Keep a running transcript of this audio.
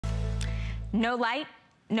No light,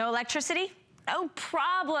 no electricity? No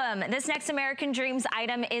problem. This next American Dreams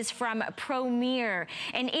item is from Promier,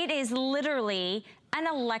 and it is literally an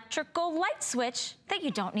electrical light switch that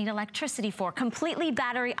you don't need electricity for. Completely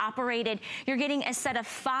battery operated. You're getting a set of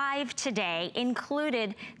 5 today,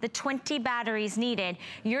 included the 20 batteries needed.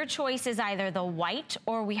 Your choice is either the white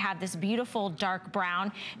or we have this beautiful dark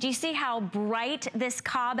brown. Do you see how bright this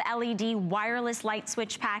COB LED wireless light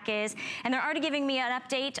switch pack is? And they're already giving me an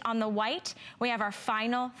update on the white. We have our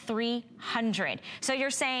final 300. So you're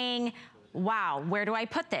saying, wow, where do I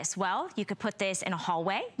put this? Well, you could put this in a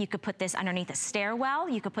hallway. You could put this underneath a stairwell.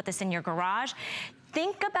 You could put this in your garage.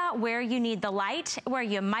 Think about where you need the light, where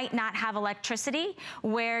you might not have electricity,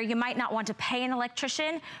 where you might not want to pay an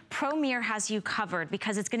electrician. Promier has you covered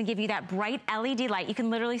because it's gonna give you that bright LED light. You can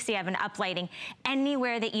literally see I have an uplighting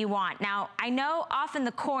anywhere that you want. Now, I know off in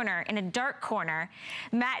the corner, in a dark corner,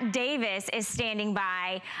 Matt Davis is standing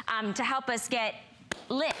by to help us get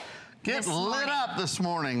lit. Get lit up this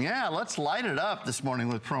morning. Yeah, let's light it up this morning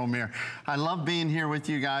with Promier. I love being here with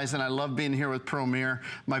you guys, and I love being here with Promier.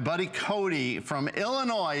 My buddy Cody from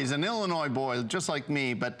Illinois, he's an Illinois boy, just like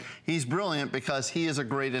me, but he's brilliant because he is a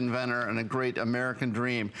great inventor and a great American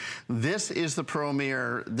dream. This is the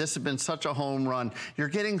Promier. This has been such a home run. You're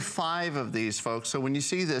getting 5 of these, folks. So when you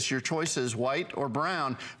see this, your choice is white or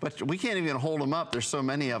brown, but we can't even hold them up. There's so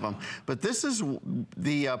many of them. But this is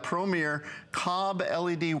the Promier COB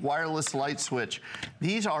LED wireless light switch.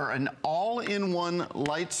 These are an all-in-one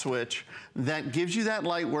light switch that gives you that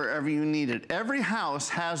light wherever you need it. Every house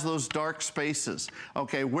has those dark spaces.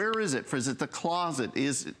 Okay, where is it? Is it the closet?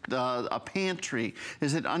 Is it a pantry?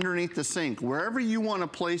 Is it underneath the sink? Wherever you want to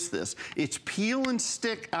place this, it's peel and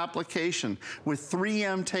stick application with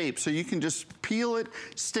 3M tape. So you can just peel it,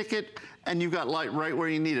 stick it, and you've got light right where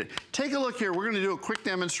you need it. Take a look here. We're gonna do a quick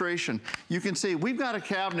demonstration. You can see we've got a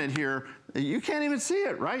cabinet here. You can't even see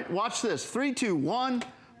it, right? Watch this, 3, 2, 1.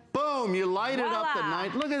 Boom, you light it up at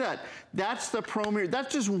night. Look at that. That's the Promier.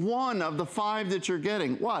 That's just one of the 5 that you're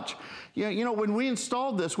getting. Watch. You know, when we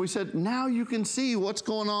installed this, we said, now you can see what's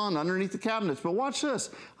going on underneath the cabinets. But watch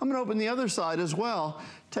this. I'm gonna open the other side as well.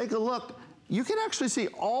 Take a look. You can actually see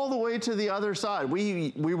all the way to the other side.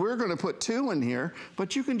 We were gonna put 2 in here,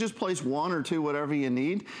 but you can just place 1 or 2, whatever you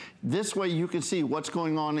need. This way you can see what's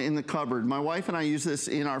going on in the cupboard. My wife and I use this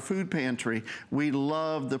in our food pantry. We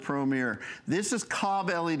love the Promier. This is COB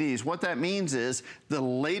LEDs. What that means is the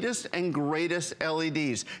latest and greatest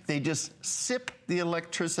LEDs. They just sip the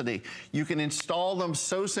electricity. You can install them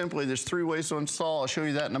so simply. There's 3 ways to install. I'll show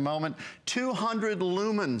you that in a moment. 200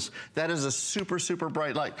 lumens. That is a super, super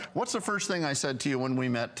bright light. What's the first thing I said to you when we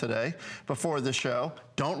met today before the show?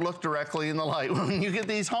 Don't look directly in the light. When you get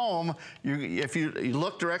these home, if you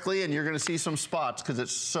look directly and you're gonna see some spots because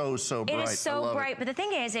it's so, so bright. It is so bright, but the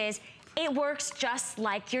thing is it works just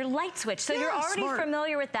like your light switch. So you're already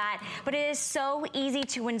familiar with that, but it is so easy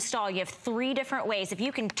to install. You have 3 different ways. If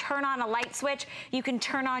you can turn on a light switch, you can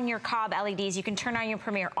turn on your COB LEDs, you can turn on your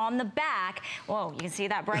Promier. On the back, whoa, you can see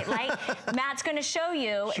that bright light? Matt's gonna show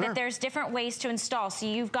you that there's different ways to install. So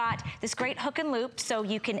you've got this great hook and loop, so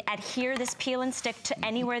you can adhere this peel and stick to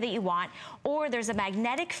anywhere that you want, or there's a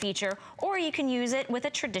magnetic feature, or you can use it with a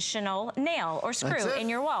traditional nail or screw in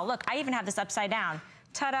your wall. Look, I even have this upside down.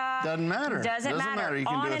 Ta-da! Doesn't matter. Doesn't matter. You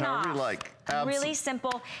can do it however you like. Really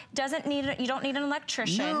simple. You don't need an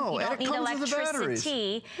electrician. No, you don't need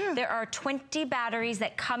electricity. There are 20 batteries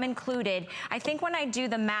that come included. I think when I do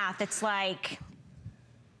the math, it's like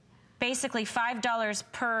basically $5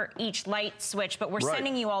 per each light switch, but we're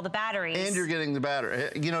sending you all the batteries. And you're getting the battery.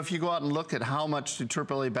 You know, if you go out and look at how much do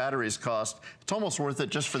AAA batteries cost, it's almost worth it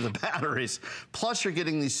just for the batteries. Plus you're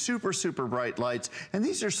getting these super, super bright lights. And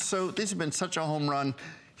these have been such a home run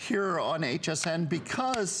here on HSN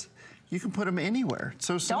because you can put them anywhere. It's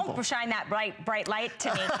so simple. Don't shine that bright light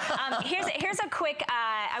to me. Here's a quick,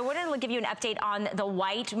 I wanted to give you an update on the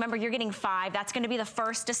white. Remember, you're getting 5. That's gonna be the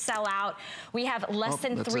first to sell out. We have less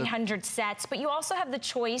than 300 sets, but you also have the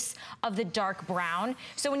choice of the dark brown.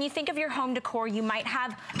 So when you think of your home decor, you might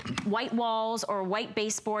have white walls or white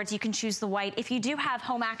baseboards. You can choose the white. If you do have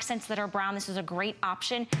home accents that are brown, this is a great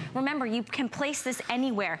option. Remember, you can place this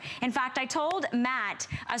anywhere. In fact, I told Matt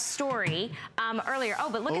a story earlier. Oh,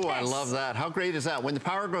 but look at this. I love that. How great is that? When the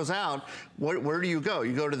power goes out, where do you go?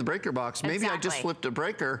 You go to the breaker box. Maybe I just flipped a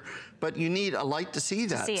breaker, but you need a light to see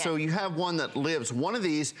that. So you have one that lives. One of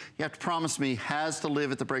these, you have to promise me, has to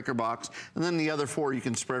live at the breaker box. And then the other 4, you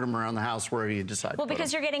can spread them around the house wherever you decide. Well,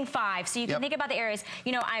 because you're getting 5, so you can think about the areas.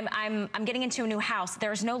 You know, I'm getting into a new house.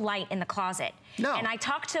 There's no light in the closet. No. And I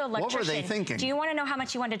talked to an electrician. What were they thinking? Do you want to know how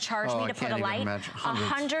much you wanted to charge me to put a light?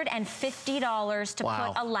 $150 to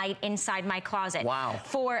put a light inside my closet. Wow.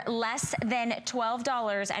 For less than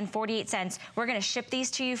 $12.48, we're going to ship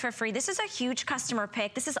these to you for free. This is a huge customer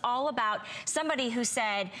pick. This is all about somebody who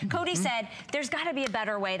said, Cody said, there's got to be a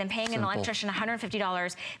better way than paying an electrician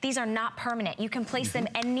 $150. These are not permanent. You can place them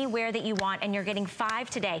anywhere that you want, and you're getting 5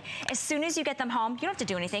 today. As soon as you get them home, you don't have to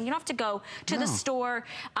do anything. You don't have to go to the store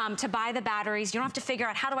to buy the batteries. You don't have to figure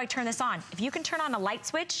out, how do I turn this on? If you can turn on a light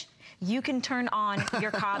switch, you can turn on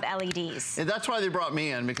your COB LEDs. And that's why they brought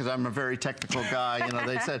me in, because I'm a very technical guy. You know,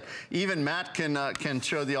 they said even Matt can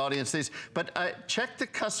show the audience these. But check the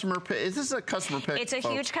customer pick. This is a customer pick. It's a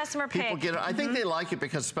huge customer pick. People get it. I think they like it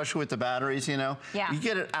because, especially with the batteries, you know, you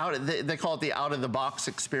get it out. They call it the out of the box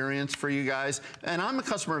experience for you guys. And I'm a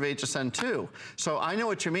customer of HSN too, so I know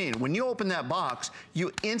what you mean. When you open that box,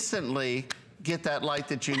 you instantly get that light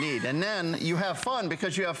that you need. And then you have fun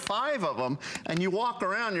because you have 5 of them and you walk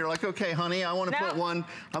around, you're like, okay, honey, I want to put one.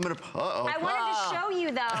 I'm going to, I wanted to show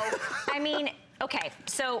you though. I mean, okay,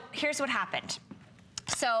 so here's what happened.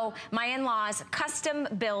 So my in-laws custom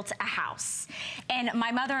built a house, and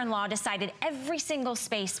my mother-in-law decided every single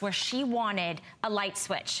space where she wanted a light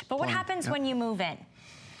switch. But what happens when you move in?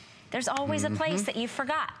 There's always a place that you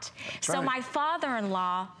forgot. So my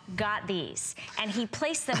father-in-law got these, and he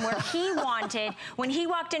placed them where he wanted. When he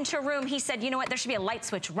walked into a room, he said, you know what, there should be a light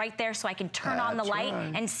switch right there so I can turn on the light.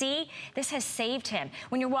 And see, this has saved him.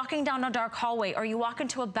 When you're walking down a dark hallway, or you walk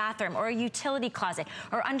into a bathroom, or a utility closet,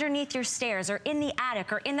 or underneath your stairs, or in the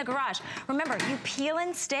attic, or in the garage, remember, you peel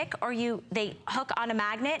and stick, or they hook on a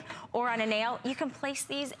magnet or on a nail. You can place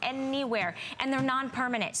these anywhere, and they're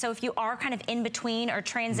non-permanent. So if you are kind of in between or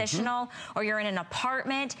transitional, or you're in an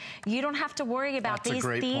apartment, you don't have to worry about these.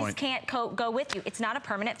 These can't go with you. It's not a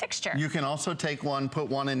permanent fixture. You can also take one, put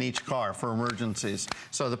one in each car for emergencies.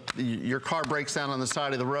 So your car breaks down on the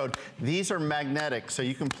side of the road. These are magnetic, so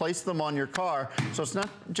you can place them on your car. So it's not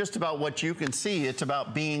just about what you can see, it's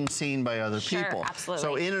about being seen by other people. Absolutely.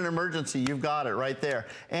 So in an emergency, you've got it right there.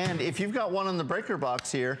 And if you've got one in the breaker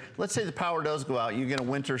box here, let's say the power does go out, you get a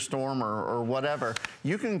winter storm or whatever,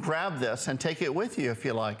 you can grab this and take it with you if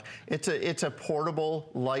you like. It's a portable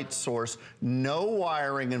light source, no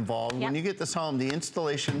wiring involved. When you get this home, the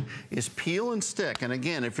installation is peel and stick. And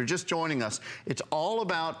again, if you're just joining us, it's all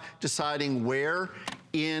about deciding where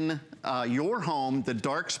in your home the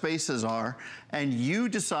dark spaces are, and you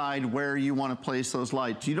decide where you want to place those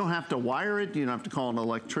lights. You don't have to wire it, you don't have to call an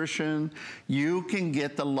electrician. You can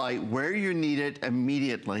get the light where you need it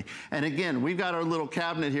immediately. And again, we've got our little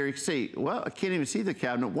cabinet here. You can see, well, I can't even see the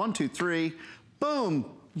cabinet. 1, 2, 3, boom.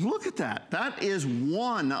 Look at that. That is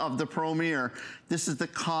one of the Promier. This is the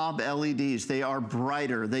COB LEDs. They are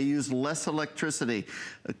brighter. They use less electricity.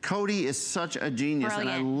 Cody is such a genius, and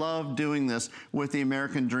I love doing this with the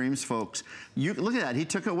American Dreams folks. Look at that. He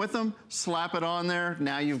took it with him, slap it on there.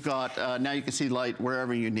 Now you've got, now you can see light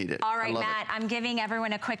wherever you need it. All right, Matt, I'm giving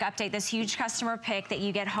everyone a quick update. This huge customer pick that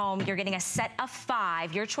you get home, you're getting a set of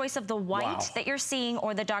 5, your choice of the white that you're seeing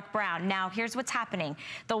or the dark brown. Now, here's what's happening.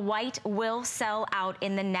 The white will sell out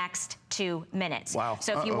in the next 2 minutes.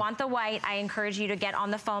 So if you want the white, I encourage you to get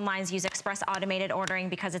on the phone lines, use Express Automated Ordering,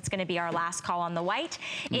 because it's going to be our last call on the white.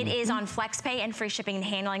 It is on FlexPay and free shipping and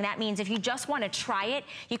handling. That means if you just want to try it,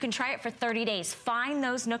 you can try it for 30 days. Find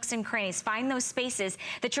those nooks and crannies, find those spaces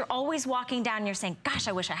that you're always walking down and you're saying, gosh,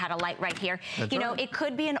 I wish I had a light right here. You know, it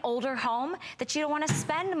could be an older home that you don't want to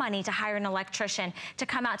spend money to hire an electrician to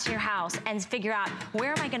come out to your house and figure out,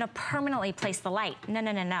 where am I going to permanently place the light? No,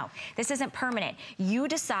 no, no, no. This isn't permanent. You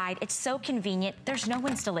decide. It's so convenient. There's no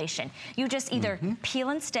installation. You just either peel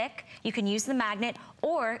and stick, you can use the magnet,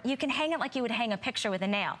 or you can hang it like you would hang a picture with a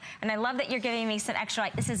nail. And I love that you're giving me some extra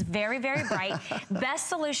light. This is very, very bright. Best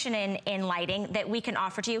solution in lighting that we can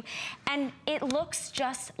offer to you. And it looks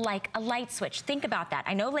just like a light switch. Think about that.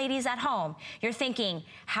 I know ladies at home, you're thinking,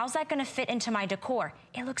 how's that gonna fit into my decor?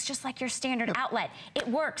 It looks just like your standard outlet. It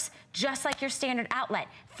works just like your standard outlet.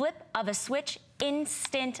 Flip of a switch,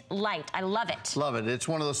 instant light. I love it. Love it. It's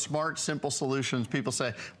one of those smart, simple solutions. People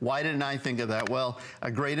say, why didn't I think of that? Well, a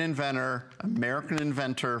great inventor, American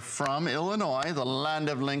inventor from Illinois, the land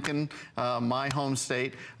of Lincoln, my home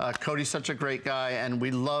state. Cody's such a great guy, and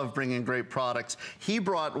we love bringing great products. He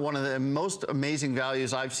brought one of the most amazing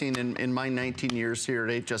values I've seen in my 19 years here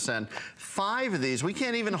at HSN. 5 of these. We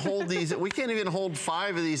can't even hold these. We can't even hold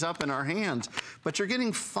 5 of these up in our hands. But you're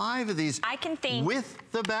getting 5 of these with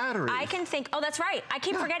the battery. I can think, oh, that's right. I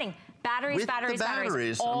keep forgetting. Batteries, With batteries, the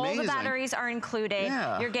batteries. All the batteries are included.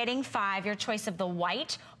 Yeah. You're getting 5, your choice of the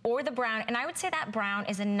white or the brown. And I would say that brown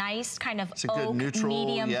is a nice kind of oak, neutral,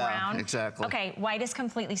 medium yeah, brown. Exactly. Okay, white is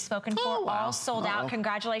completely spoken for. Oh, wow. All sold out.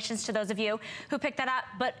 Congratulations to those of you who picked that up.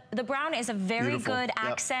 But the brown is a very good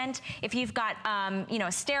accent. If you've got, you know,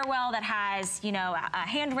 a stairwell that has, you know, a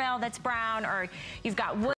handrail that's brown, or you've got wood